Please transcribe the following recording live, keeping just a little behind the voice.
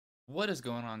What is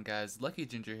going on, guys? Lucky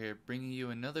Ginger here, bringing you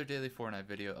another daily Fortnite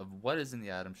video of what is in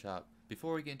the item shop.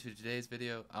 Before we get into today's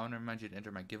video, I want to remind you to enter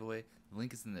my giveaway. The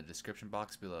link is in the description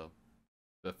box below.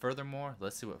 But furthermore,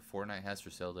 let's see what Fortnite has for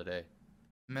sale today.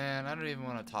 Man, I don't even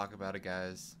want to talk about it,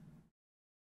 guys.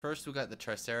 First, we got the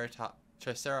Triceratops.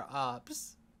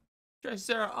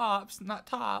 Triceratops, not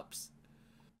tops.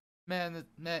 Man,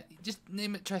 just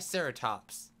name it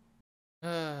Triceratops.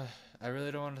 I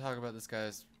really don't want to talk about this,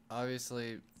 guys.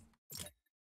 Obviously,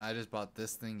 I just bought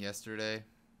this thing yesterday.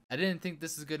 I didn't think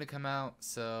this was gonna come out,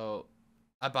 so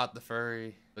I bought the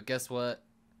furry. But guess what?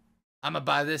 I'm gonna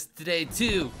buy this today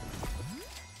too.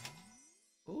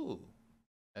 Ooh,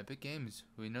 Epic Games.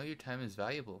 We know your time is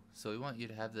valuable, so we want you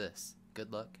to have this.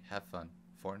 Good luck, have fun.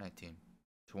 Fortnite team.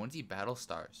 20 battle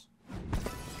stars.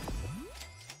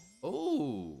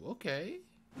 Oh, okay.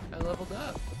 I leveled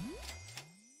up.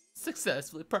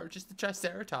 Successfully purchased the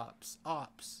Triceratops.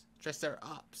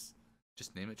 Triceratops.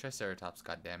 Just name it Triceratops,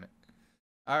 goddammit.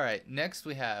 Alright, next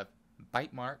we have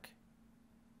Bite Mark.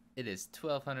 It is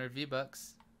 1200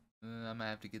 V-Bucks. I might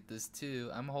have to get this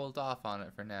too. I'm gonna hold off on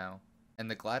it for now.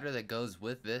 And the glider that goes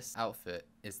with this outfit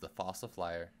is the Fossil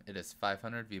Flyer. It is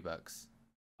 500 V-Bucks.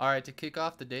 Alright, to kick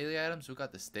off the daily items, we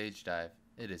got the Stage Dive.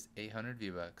 It is 800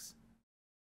 V-Bucks.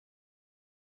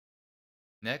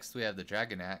 Next, we have the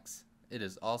Dragon Axe. It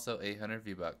is also 800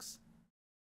 V-Bucks.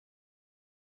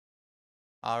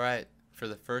 Alright, for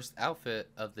the first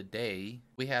outfit of the day,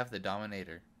 we have the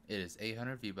Dominator. It is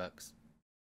 800 V-Bucks.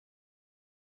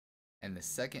 And the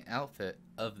second outfit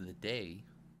of the day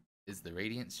is the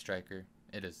Radiant Striker.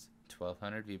 It is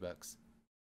 1200 V-Bucks.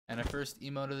 And our first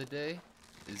emote of the day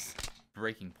is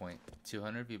Breaking Point,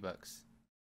 200 V-Bucks.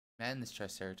 Man, this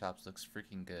Triceratops looks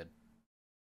freaking good.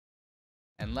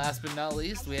 And last but not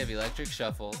least, we have Electric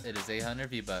Shuffle. It is 800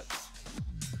 V-Bucks.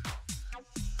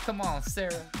 Come on,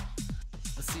 Sarah.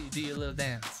 Let's see you do your little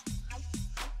dance.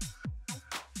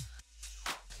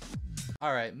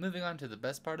 Alright, moving on to the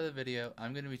best part of the video,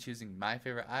 I'm going to be choosing my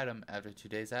favorite item after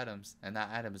today's items, and that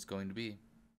item is going to be...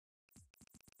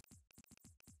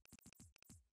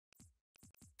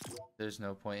 There's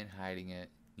no point in hiding it.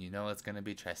 You know it's going to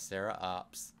be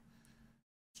Triceratops.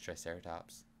 It's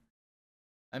Triceratops.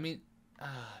 I mean,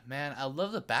 man, I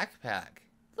love the backpack.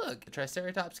 Look, a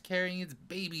Triceratops carrying its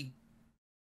baby.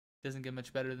 Doesn't get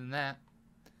much better than that.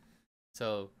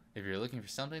 So, if you're looking for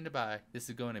something to buy, this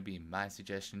is going to be my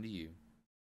suggestion to you.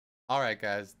 Alright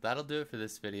guys, that'll do it for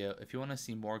this video. If you want to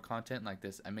see more content like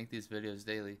this, I make these videos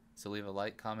daily, so leave a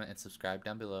like, comment, and subscribe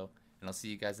down below, and I'll see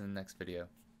you guys in the next video.